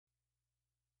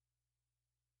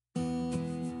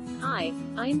Hi,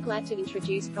 I am glad to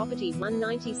introduce property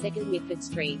 192nd Mitford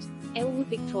Street, Elwood,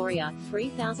 Victoria,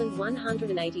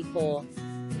 3184.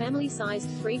 Family-sized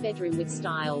 3-bedroom with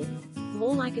style.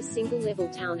 More like a single-level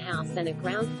townhouse than a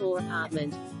ground-floor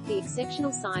apartment. The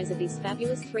exceptional size of this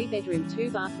fabulous 3-bedroom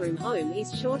 2-bathroom home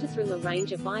is sure to thrill a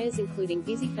range of buyers including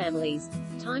busy families,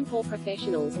 time-poor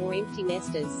professionals or empty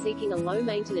nesters seeking a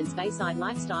low-maintenance bayside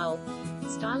lifestyle.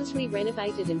 Stylishly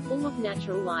renovated and full of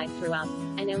natural light throughout,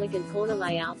 an elegant corner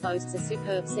layout boasts a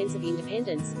superb sense of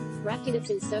independence, wrapped in its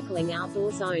encircling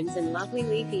outdoor zones and lovely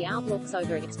leafy outlooks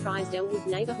over its prized Elwood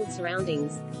neighborhood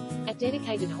surroundings. A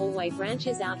dedicated hallway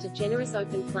branches out to generous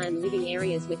open-plan living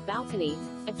areas with balcony,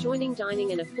 adjoining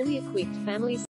dining and a fully equipped family